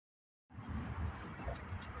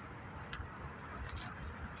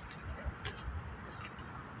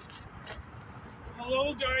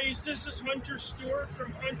Hello guys, this is Hunter Stewart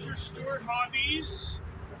from Hunter Stewart Hobbies.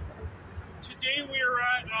 Today we are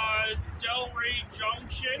at Delray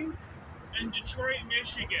Junction in Detroit,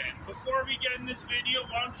 Michigan. Before we get in this video,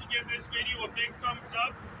 why don't you give this video a big thumbs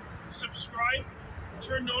up, subscribe,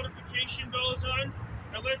 turn notification bells on,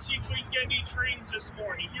 and let's see if we can get any trains this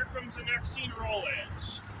morning. Here comes the next scene, roll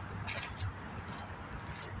it.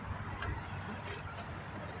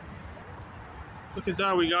 Look at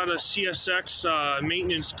that, we got a CSX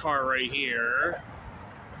maintenance car right here.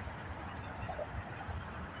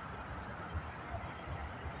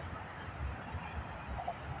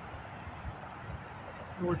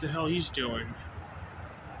 I wonder what the hell he's doing.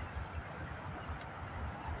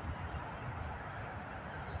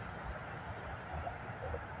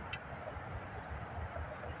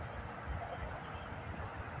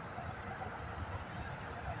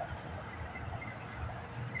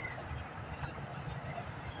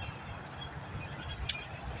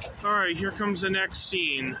 Alright, here comes the next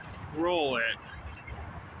scene. Roll it.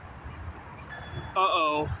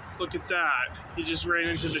 Uh-oh, look at that. He just ran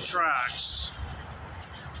into the tracks.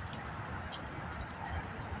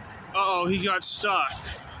 Uh-oh, he got stuck.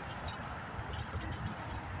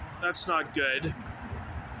 That's not good.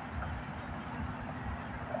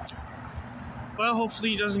 Well,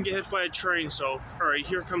 hopefully he doesn't get hit by a train, so... Alright,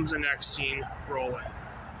 here comes the next scene. Roll it.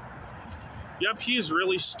 Yep, he is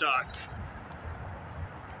really stuck.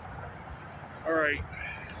 Alright,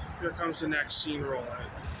 here comes the next scene, roll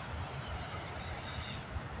it.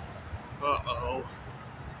 Uh-oh.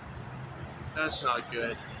 That's not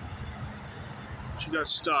good. She got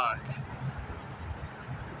stuck.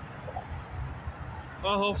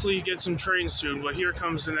 Well, hopefully you get some trains soon, but here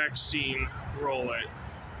comes the next scene, roll it.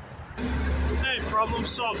 Hey, problem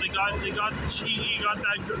solved. He got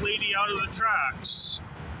that lady out of the tracks.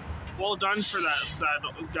 Well done for that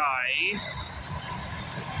guy.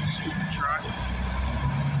 Stupid truck.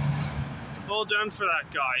 Well done for that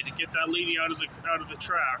guy to get that lady out of the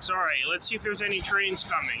tracks. All right, let's see if there's any trains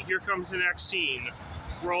coming. Here comes the next scene.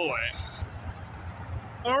 Roll it.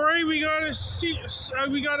 All right, we got a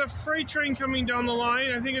freight train coming down the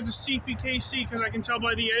line. I think it's a CPKC because I can tell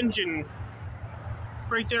by the engine.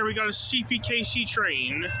 Right there, we got a CPKC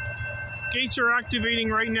train. Gates are activating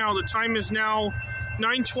right now. The time is now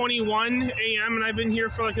 9:21 a.m. and I've been here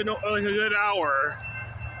for like a good hour.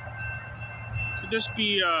 This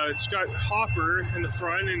be it's got hopper in the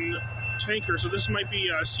front and tanker, so this might be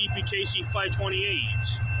CPKC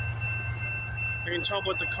 528. I can tell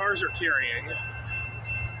what the cars are carrying.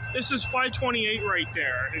 This is 528 right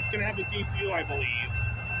there. It's gonna have a DPU, I believe.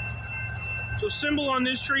 So symbol on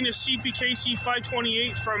this train is CPKC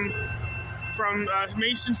 528 from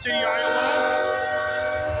Mason City, Iowa.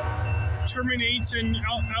 Terminates in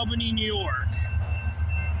Albany, New York.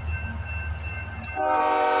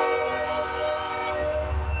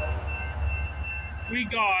 We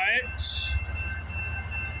got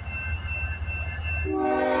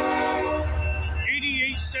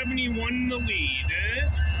 8871 in the lead.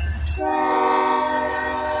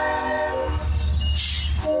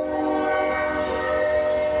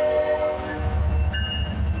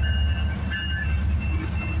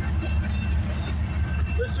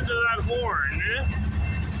 Listen to that horn.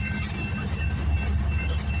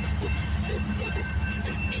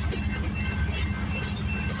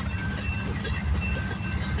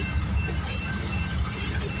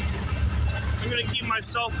 I'm going to keep my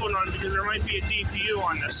cell phone on because there might be a DPU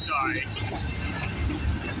on this guy.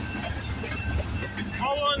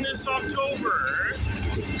 All on this October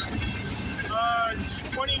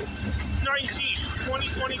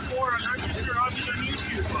 2024 on Hunter Stewart Hobbies on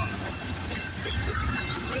YouTube.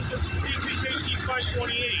 This is CPKC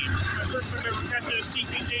 528. It's my first time ever catching a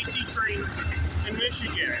CPKC train in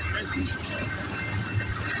Michigan.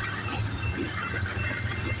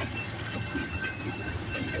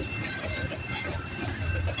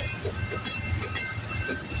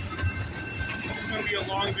 It's going to be a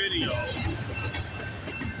long video.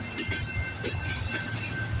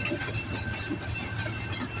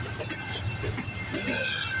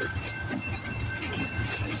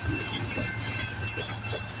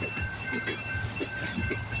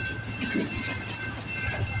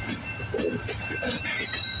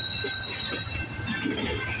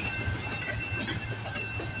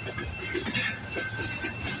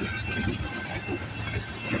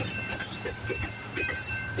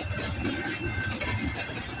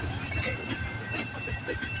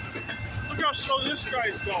 Look how slow this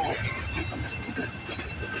guy's going.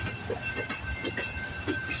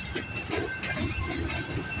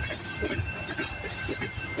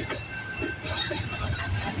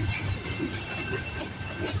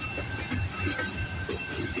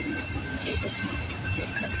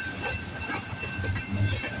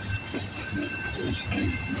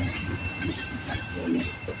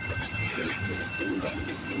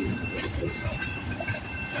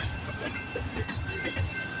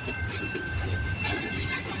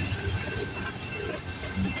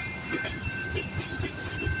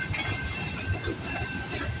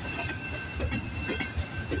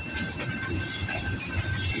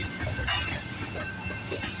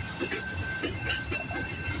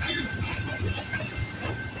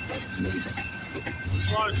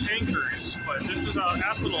 of tankers, but this is an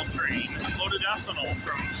ethanol train, loaded ethanol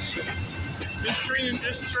from. This train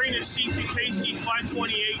is CPKC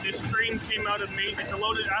 528. This train came out of Maine. It's a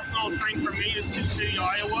loaded ethanol train from Maine to Sioux City,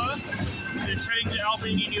 Iowa. And it's heading to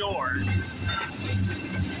Albany, New York.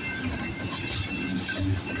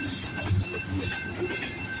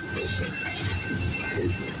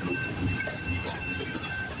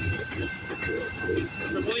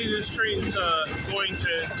 I believe this train's going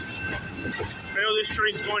to. I know this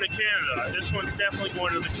train's going to Canada. This one's definitely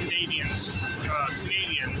going to the Canadian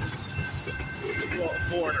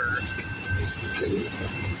border.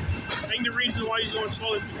 I think the reason why he's going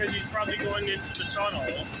slow is because he's probably going into the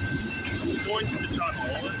tunnel. He's going to the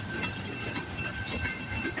tunnel.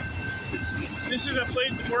 This is a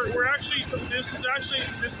place where we're actually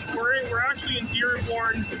in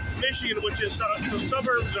Dearborn, Michigan, which is the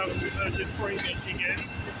suburbs of Detroit, Michigan.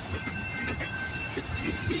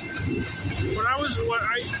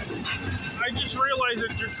 I just realized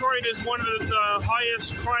that Detroit is one of the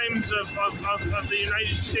highest crimes of the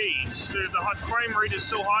United States. The crime rate is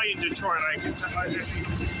so high in Detroit.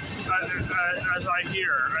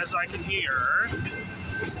 As I can hear.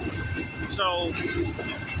 So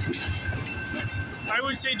I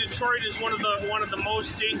would say Detroit is one of the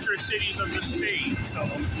most dangerous cities of the state. So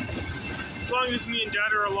as long as me and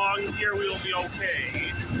Dad are along here, we will be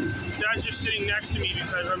okay. Dad's just sitting next to me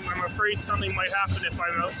because I'm afraid something might happen if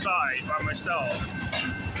I'm outside by myself.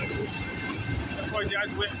 That's why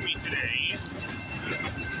Dad's with me today.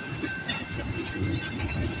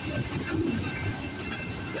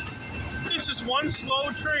 This is one slow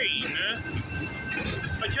train.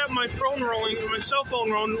 I kept my phone rolling, my cell phone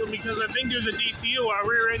rolling, because I think there's a DPU, a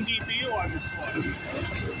rear end DPU on this one.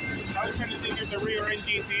 I was trying to think there's a rear end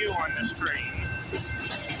DPU on this train.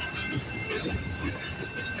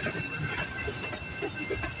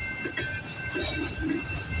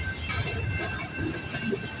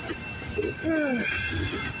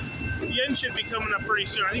 The end should be coming up pretty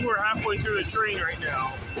soon. I think we're halfway through the train right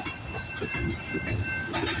now.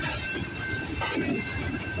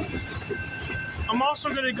 I'm also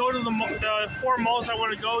going to go to the 4 malls I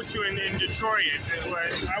want to go to in Detroit.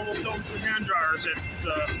 I will film some hand dryers at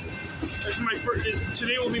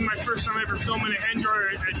today will be my first time ever filming a hand dryer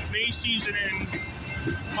at Macy's and in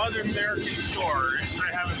other American stores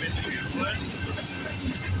I haven't been to.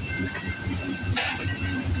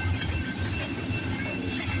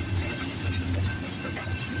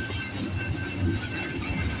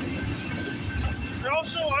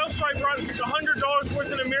 I brought $100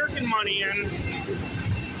 worth in American money and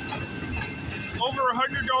over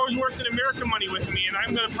 $100 worth in American money with me, and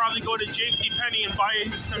I'm gonna probably go to JCPenney and buy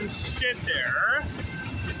some shit there.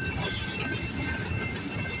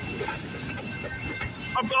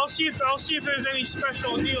 I'll see if there's any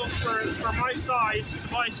special deals for my size to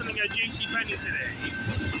buy something at JCPenney today.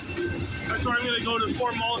 That's why I'm gonna go to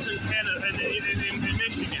 4 malls in Canada in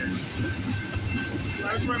Michigan.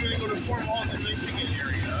 That's why I'm going to go to 4 malls in Michigan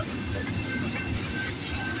area.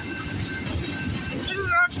 This is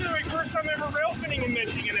actually my first time ever rail finning in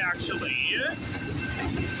Michigan, actually.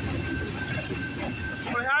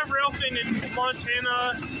 I have rail fin in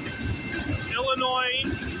Montana, Illinois,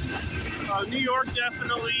 New York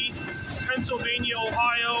definitely, Pennsylvania,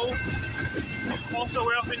 Ohio, also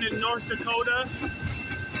rail fin in North Dakota.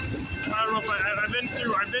 I don't know if I've been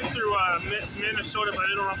through Minnesota, but I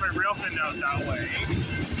don't know if I rail finned out that way.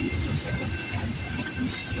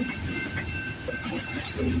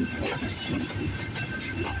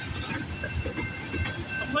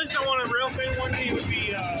 A place I want to rail fin one day would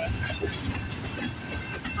be I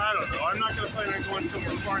don't know. I'm not going to plan on going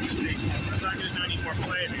somewhere far today. I'm not going to do any more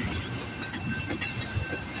planning.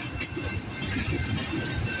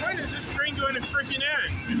 Why does this train go in a freaking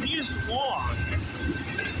end? It is long.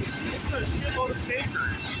 A shitload of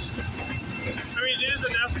tankers. I mean, it is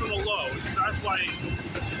an ethanol load. That's why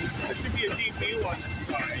there should be a DPU on this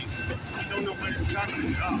guy. I don't know when it's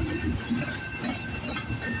coming up.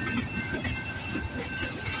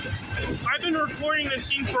 I've been recording this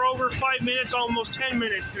scene for over 5 minutes, almost 10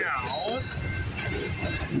 minutes now.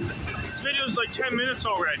 This video's like 10 minutes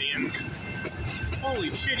already, and holy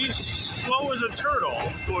shit, he's slow as a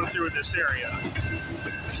turtle going through this area.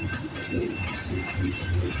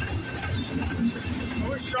 I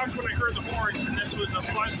was shocked when I heard the horns, and this was a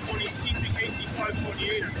 520 CPKC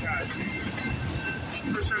 528 I'm catching.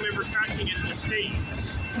 First time ever catching it in the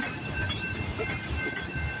States.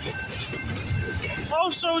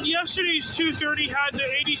 Also, yesterday's 2:30 had the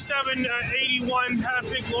 8781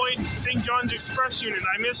 Big Lloyd St. John's Express unit.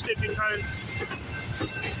 I missed it because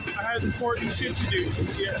I had important shit to do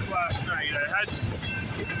last night.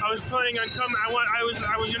 I was planning on coming. I was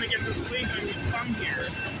gonna get some sleep and come here.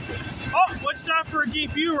 Oh, what's that for a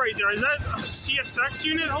DPU right there? Is that a CSX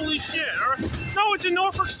unit? Holy shit! No, it's a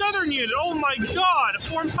Norfolk Southern unit. Oh my god, a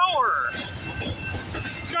foreign power.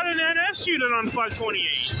 It's got an NS unit on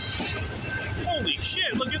 528. Holy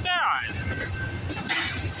shit! Look at that.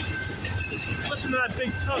 Listen to that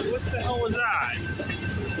big tug. What the hell was that?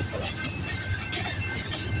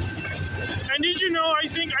 And did you know, I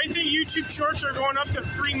think YouTube Shorts are going up to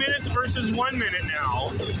 3 minutes versus 1 minute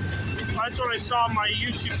now. That's what I saw in my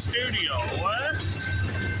YouTube studio. What?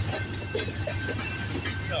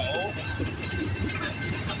 No.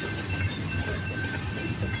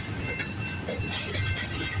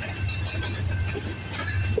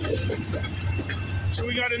 So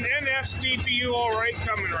we got an NS DPU all right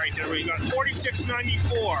coming right there. We got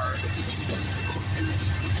 4694.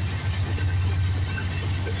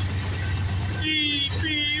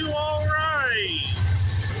 DPU all right.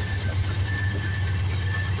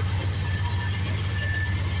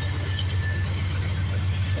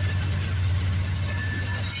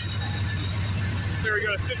 There we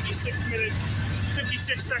got a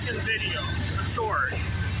 56-second video, a short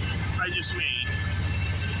I just made.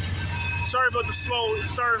 Sorry about the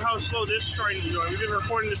sorry how slow this train is going. We've been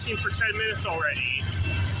recording the scene for 10 minutes already.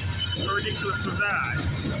 How ridiculous was that?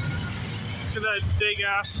 Look at that big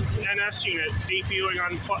ass NS unit DPUing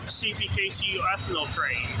on CPKC ethanol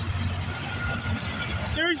train.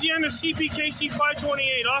 There's the end of CPKC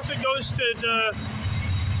 528. Off it goes to the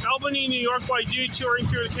Albany, New York by Dude touring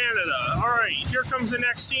through Canada. Alright, here comes the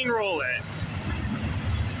next scene, roll it.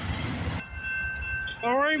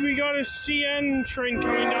 Alright, we got a CN train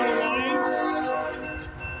coming down the line.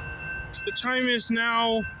 The time is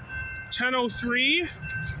now 10:03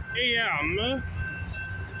 a.m.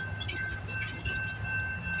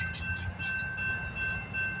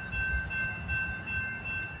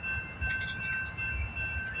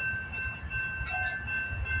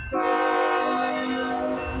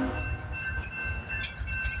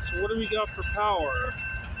 So what do we got for power?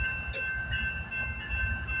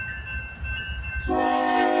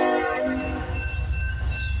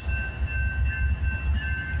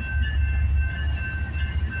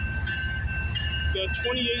 Got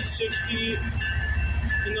 2860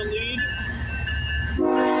 in the lead.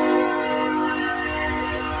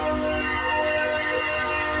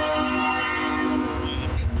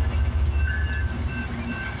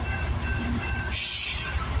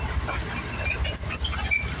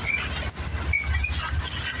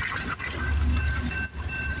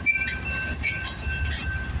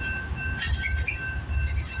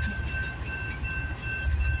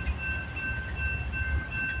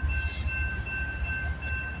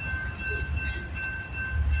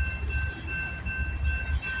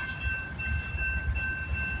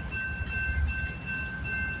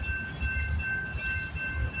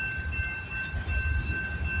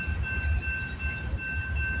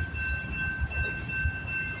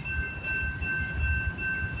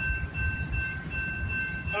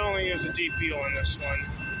 I don't think there's a DPO on this one.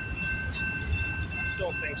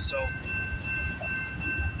 Don't think so.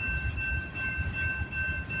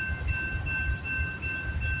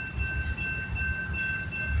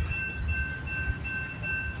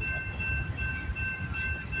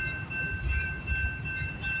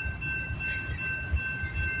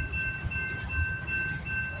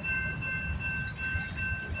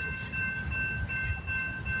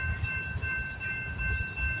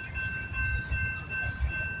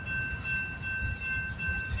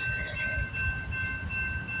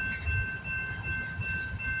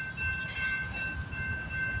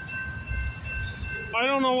 I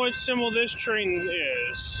don't know what symbol this train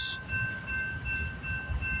is.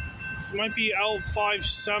 It might be L5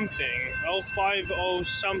 something. L50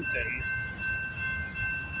 something.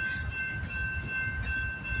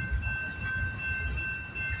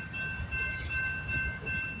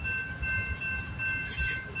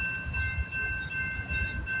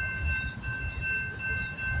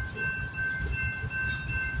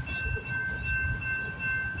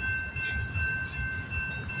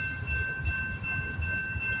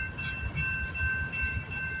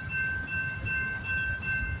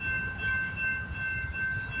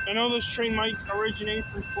 I know this train might originate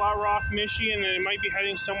from Flat Rock, Michigan, and it might be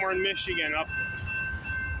heading somewhere in Michigan.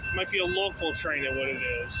 It might be a local train at what it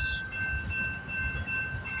is.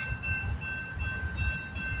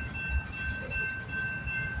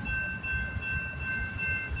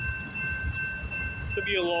 Could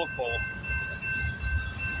be a local.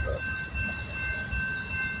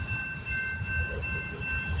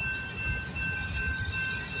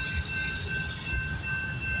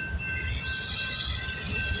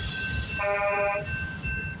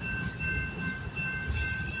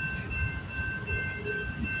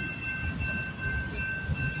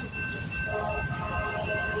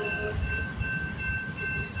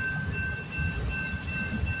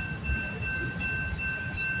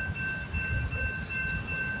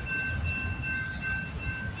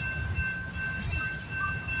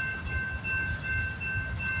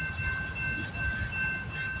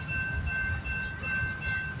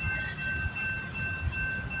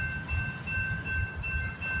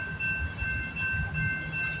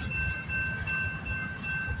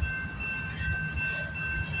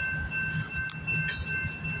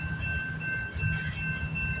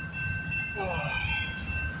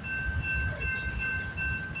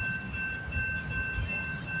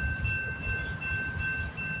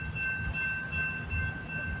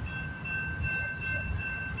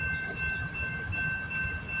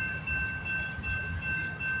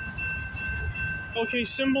 Okay,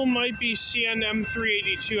 symbol might be CN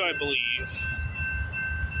M382, I believe.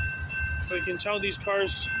 So you can tell these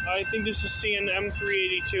cars, I think this is CN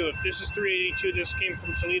M382. If this is 382, this came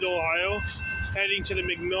from Toledo, Ohio, heading to the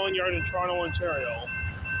McMillan Yard in Toronto, Ontario.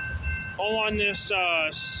 All on this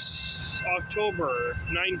October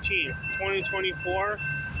 19th, 2024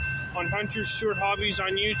 on Hunter Stewart Hobbies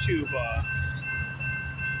on YouTube.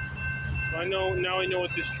 I know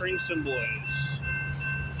what this train symbol is.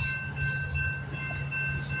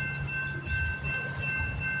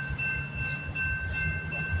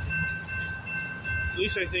 At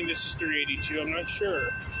least I think this is 382. I'm not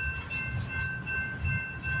sure.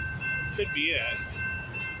 Could be it.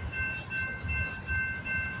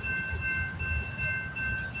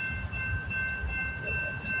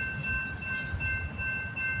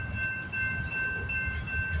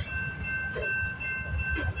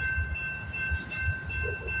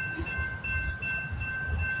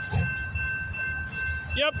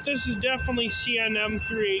 Yep, this is definitely CNM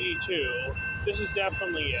 382. This is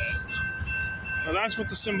definitely it. Now that's what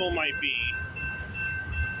the symbol might be.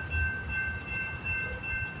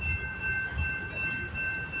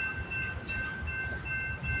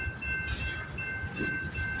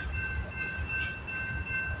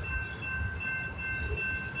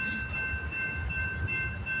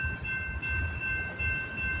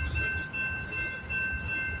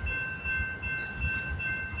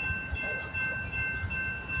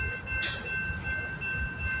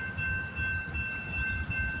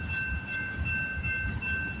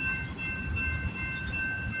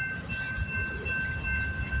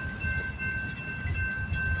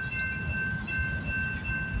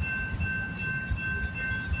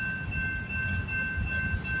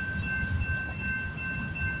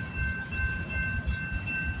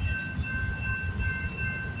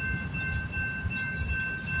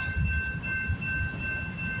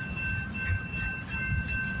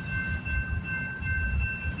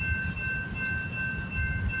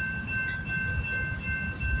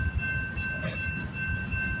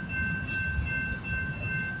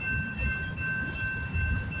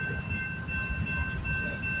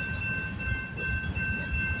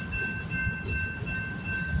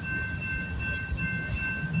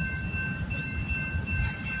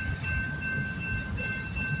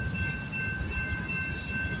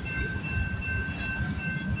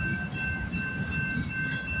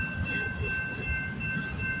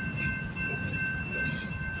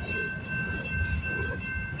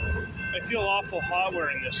 I feel awful hot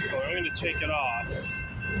wearing this coat. I'm going to take it off.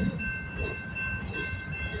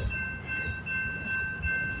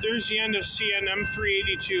 There's the end of CNM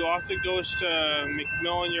 382. Off it goes to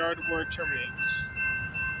McMillan Yard where it terminates.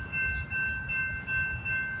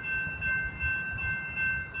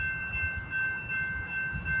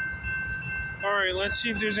 Alright, let's see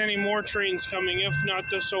if there's any more trains coming. If not,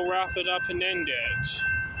 this will wrap it up and end it.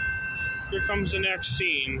 Here comes the next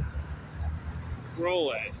scene.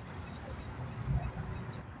 Roll it.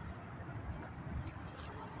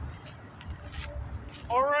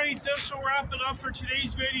 Alright, this will wrap it up for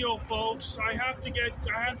today's video, folks. I have to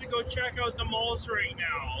go check out the malls right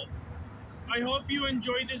now. I hope you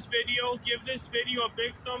enjoyed this video. Give this video a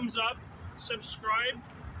big thumbs up, subscribe,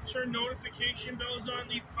 turn notification bells on,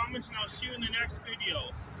 leave comments, and I'll see you in the next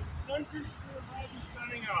video. Hunter Stewart Hobbies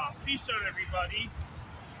signing off. Peace out, everybody.